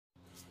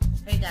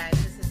Hey guys,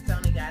 this is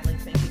Tony Godley.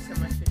 Thank you so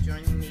much for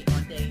joining me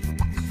on day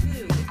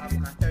 2 of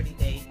my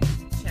 30-day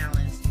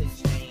challenge to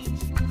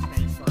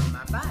transform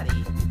my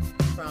body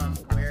from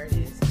where it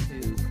is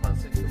to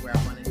closer to where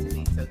I want it to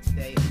be. So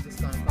today I'm just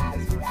going to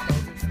focus on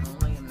shoulders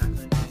only. I'm not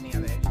going to do any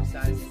other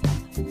exercises.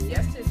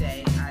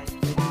 Yesterday I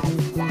did big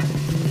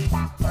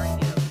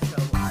cardio, so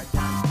I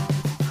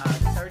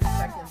done 30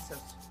 seconds of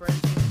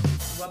sprinting,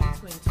 well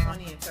between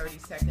 20 and 30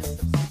 seconds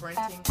of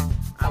sprinting.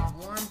 I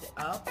warmed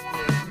up with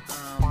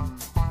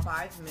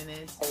 5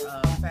 minutes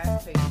of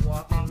fast-paced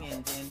walking,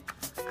 and then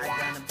I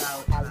done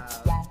about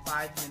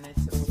 5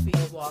 minutes of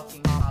speed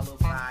walking, followed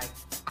by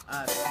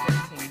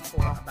sprinting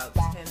for about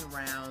 10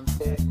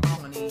 rounds at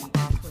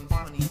between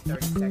 20 and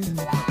 30 seconds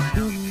per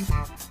round.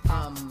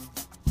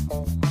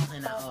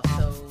 And I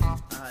also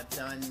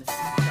done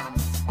some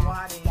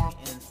squatting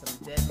and some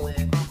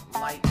deadlift,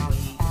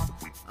 lightweight,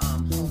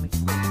 home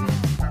equipment,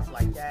 stuff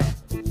like that.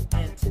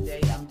 And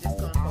today I'm just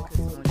going to focus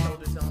on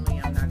shoulders only.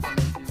 I'm not going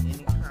to do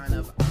any kind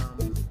of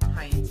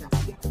high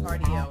intensity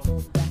cardio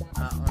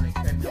on a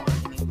treadmill or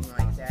anything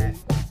like that.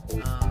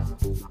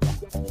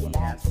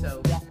 Yeah,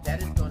 so that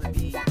is going to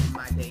be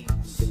my day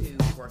 2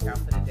 workout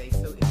for the day.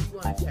 So if you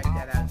want to check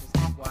that out, just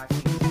keep watching.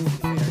 You see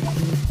the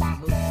various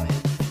movements,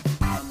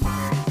 the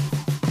various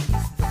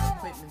pieces of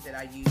equipment that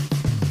I use to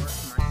work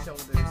my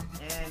shoulders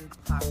and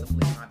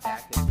possibly my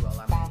back as well.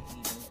 I may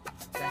even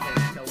go ahead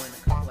and throw in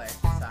a couple of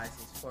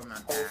exercises for my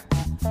back.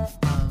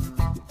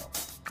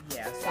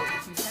 Yeah, so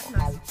if you have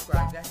not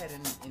subscribed, go ahead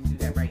and do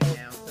that right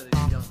now so that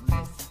you don't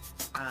miss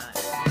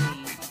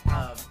any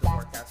of the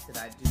workouts that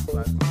I do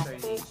throughout the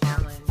 30-day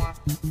challenge,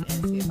 and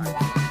see if I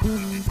can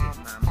get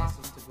my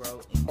muscles to grow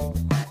and get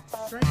the back to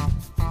strength.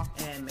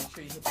 And make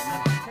sure you hit the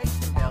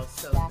notification bell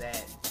so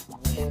that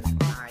when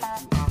I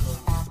do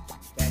upload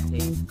that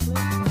day's clip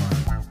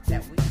or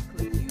that week's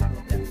clip, you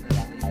will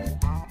definitely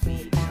be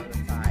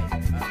notified of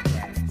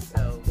that.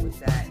 So with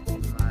that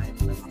in mind,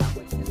 let's not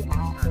waste any more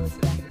time. It's a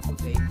beautiful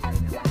day here in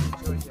Atlanta,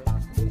 Georgia.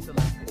 So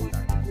let's get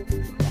started.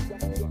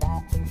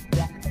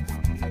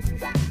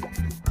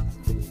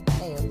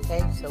 Hey,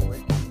 okay, so we're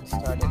getting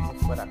started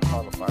with what I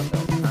call a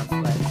barbell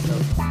complex. So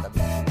I'm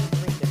going to do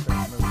 3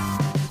 different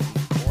movements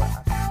before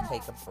I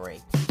take a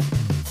break.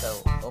 So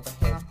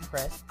overhead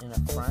press in the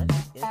front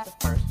is the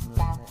first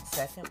movement.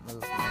 Second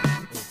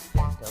movement is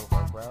bent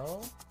over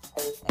row,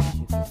 as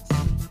you can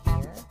see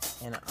here.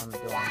 And I'm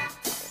doing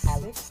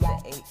 6 to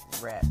 8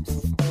 reps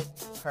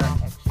per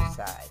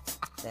exercise.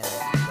 Then I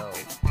go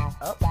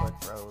upward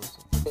rows,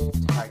 which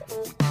target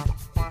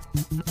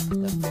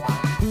the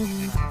front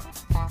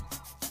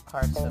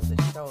parts of the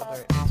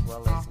shoulder as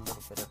well as a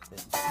little bit of the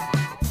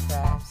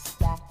traps.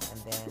 And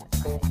then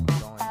I'm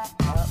going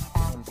up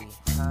and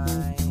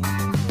behind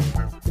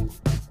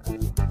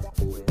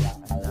with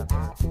another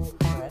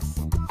press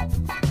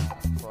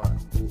for,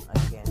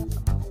 again,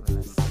 a movement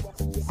of 6.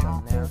 So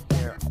now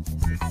here it's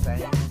the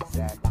same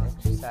exact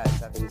exercise.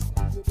 I just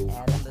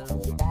add a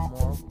little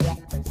more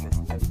weight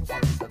resistance to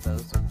it. So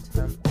those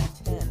are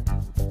 10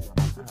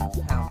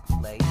 pound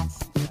plates.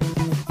 The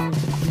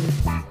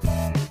 10-pound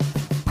plates,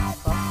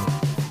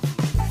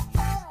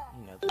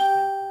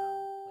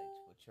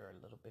 which are a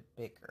little bit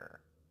bigger.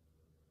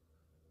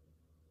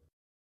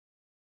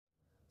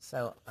 So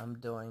I'm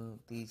doing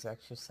these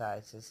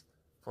exercises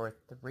for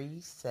 3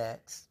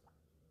 sets,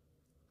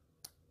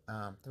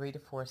 3 to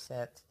 4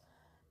 sets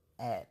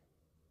at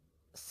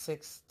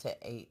 6 to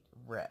 8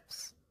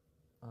 reps,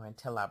 or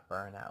until I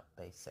burn out,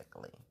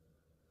 basically.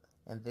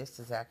 And this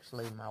is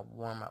actually my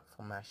warm-up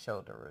for my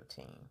shoulder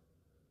routine.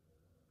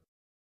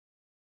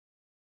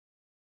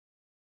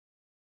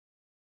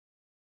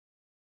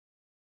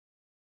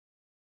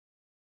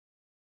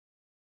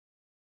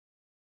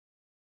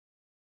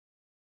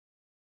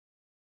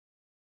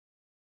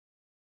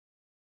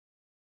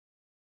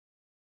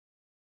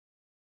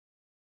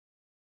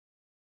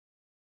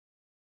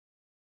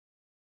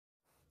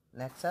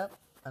 Next up,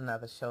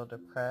 another shoulder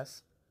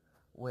press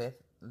with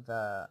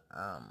the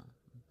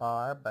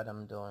bar, but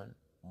I'm doing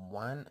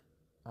one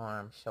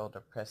arm shoulder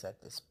press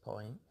at this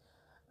point.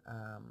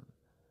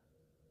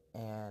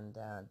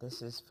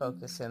 This is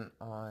focusing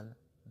on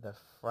the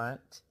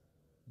front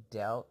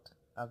delt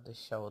of the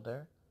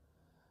shoulder.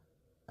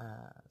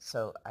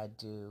 So I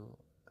do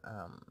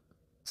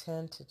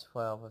 10 to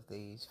 12 of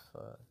these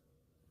for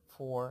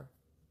 4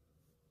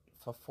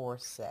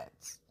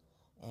 sets,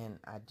 and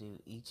I do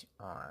each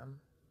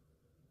arm.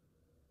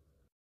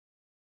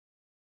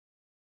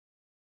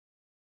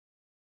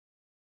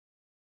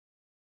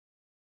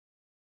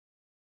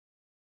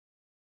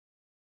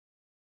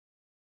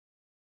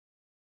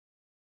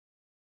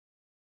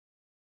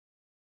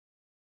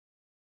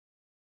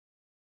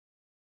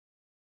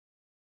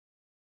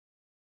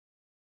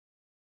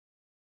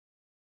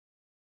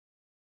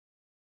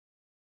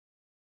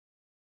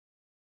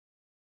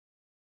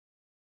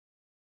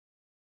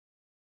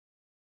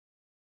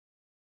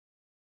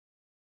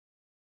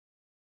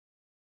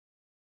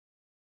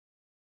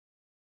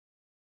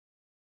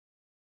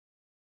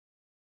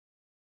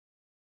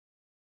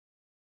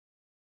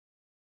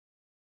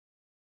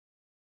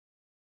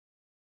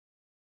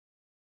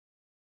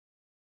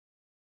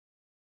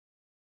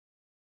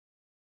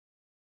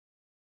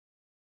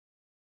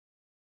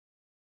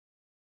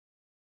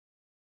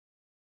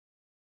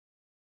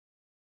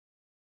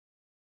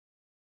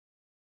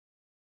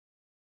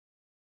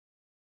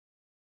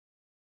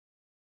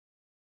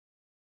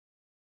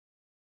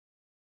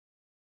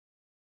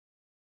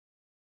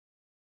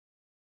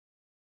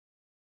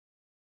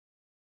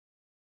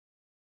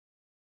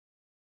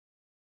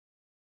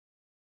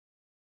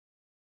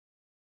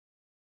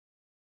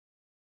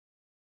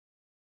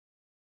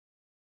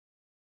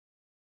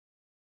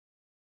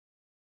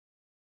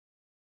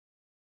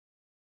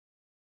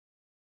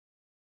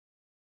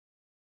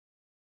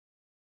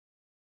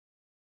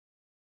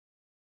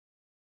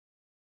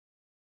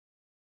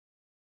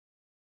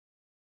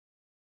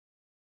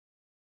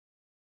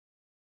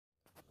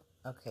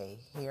 Okay,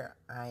 here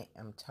I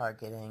am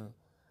targeting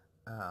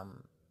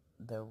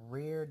the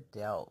rear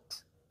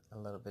delt a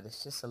little bit.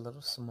 It's just a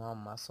little small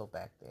muscle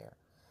back there.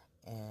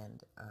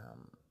 And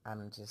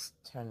I'm just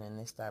turning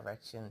this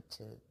direction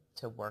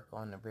to work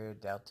on the rear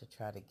delt to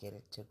try to get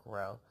it to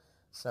grow.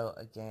 So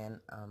again,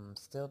 I'm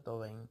still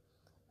doing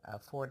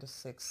 4 to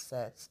 6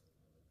 sets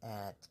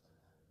at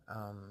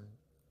um,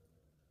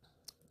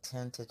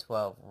 10 to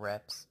 12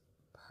 reps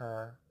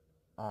per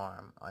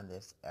arm on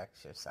this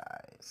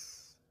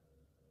exercise.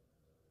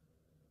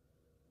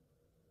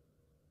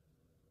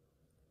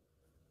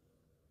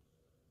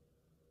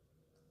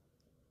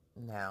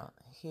 Now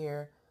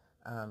here,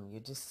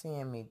 you're just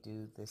seeing me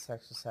do this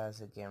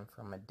exercise again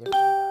from a different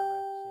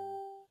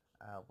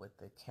direction with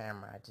the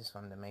camera. I just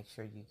wanted to make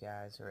sure you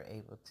guys are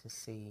able to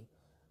see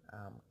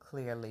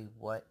clearly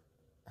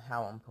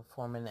how I'm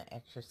performing the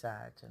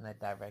exercise and the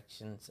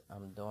directions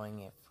I'm doing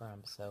it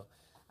from. So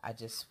I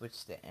just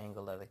switched the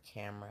angle of the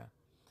camera.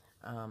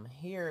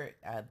 Here,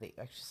 the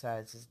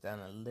exercise is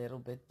done a little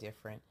bit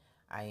different.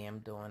 I am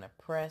doing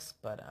a press,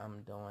 but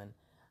I'm doing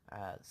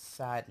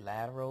side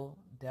lateral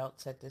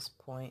delts at this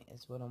point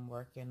is what I'm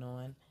working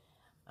on.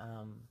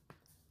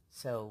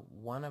 So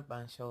one of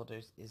my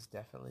shoulders is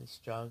definitely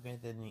stronger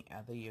than the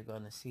other. You're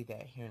going to see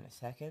that here in a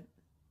second.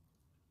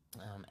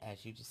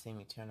 As you just see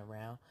me turn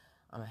around,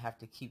 I'm going to have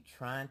to keep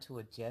trying to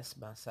adjust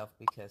myself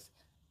because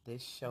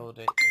this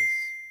shoulder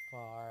is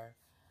far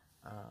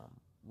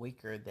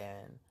weaker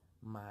than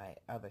my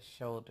other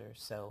shoulder,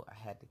 so I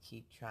had to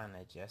keep trying to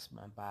adjust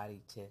my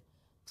body to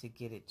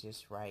get it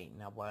just right,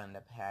 and I wound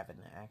up having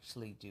to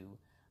actually do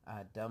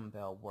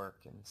dumbbell work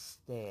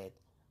instead,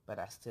 but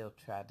I still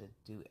tried to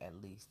do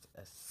at least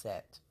a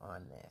set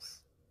on this.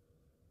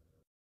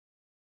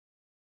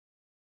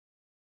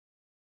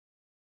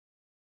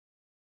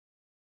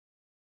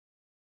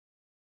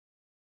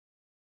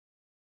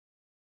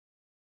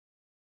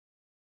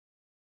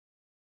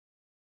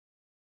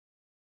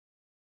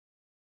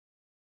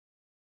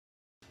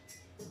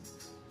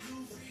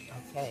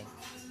 Okay,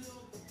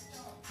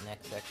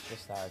 next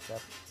exercise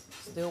up.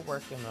 Still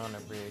working on the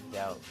rear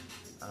delt.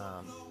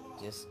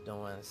 Just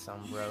doing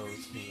some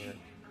rows here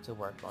to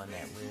work on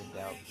that rear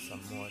delt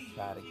some more.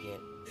 Try to get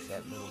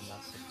that little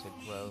muscle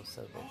to grow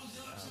so that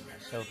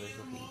my shoulders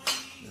will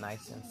be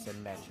nice and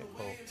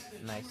symmetrical,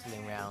 nicely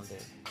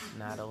rounded,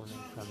 not only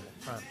from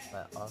the front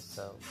but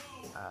also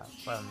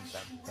from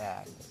the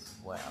back as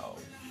well.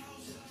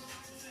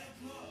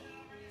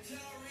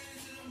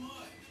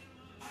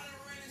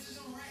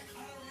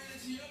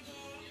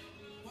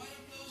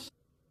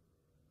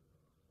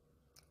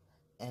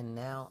 And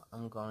now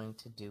I'm going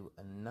to do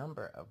a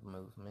number of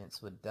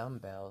movements with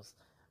dumbbells.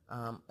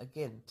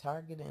 Again,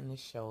 targeting the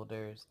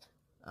shoulders,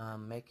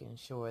 making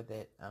sure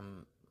that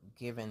I'm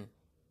giving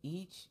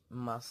each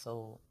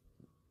muscle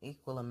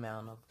equal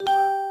amount of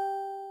work,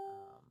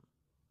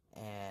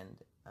 and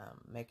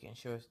making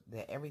sure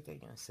that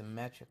everything is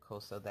symmetrical.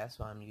 So that's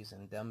why I'm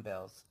using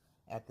dumbbells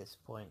at this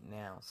point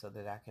now, so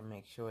that I can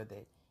make sure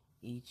that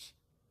each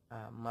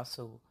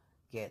muscle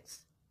gets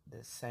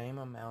the same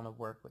amount of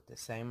work with the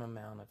same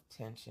amount of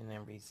tension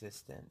and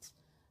resistance.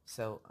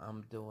 So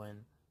I'm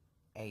doing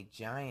a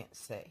giant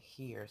set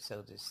here.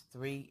 So there's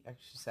 3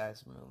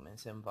 exercise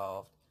movements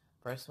involved.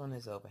 First one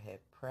is overhead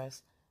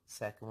press.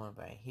 Second one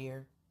right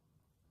here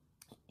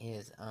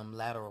is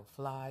lateral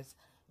flies,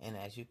 and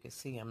as you can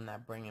see, I'm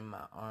not bringing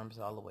my arms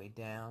all the way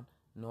down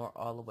nor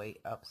all the way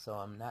up, so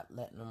I'm not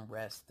letting them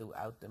rest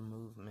throughout the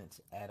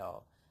movements at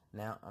all.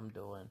 Now I'm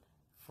doing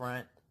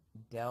front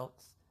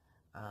delts,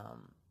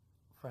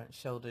 front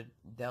shoulder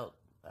delt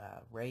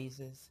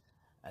raises.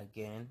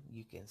 Again,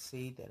 you can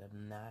see that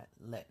I'm not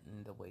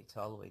letting the weights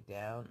all the way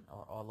down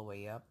or all the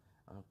way up.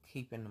 I'm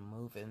keeping them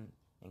moving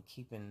and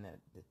keeping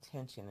the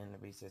tension and the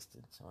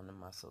resistance on the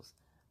muscles.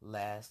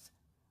 Last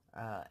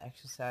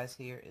exercise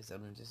here is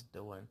I'm just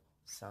doing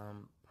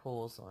some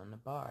pulls on the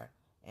bar,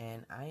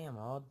 and I am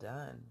all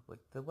done with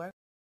the workout.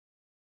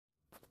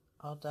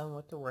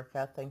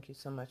 Thank you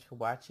so much for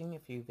watching.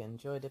 If you've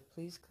enjoyed it,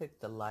 please click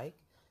the like,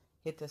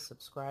 hit the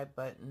subscribe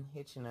button,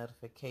 hit your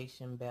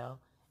notification bell,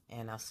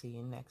 and I'll see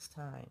you next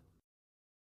time.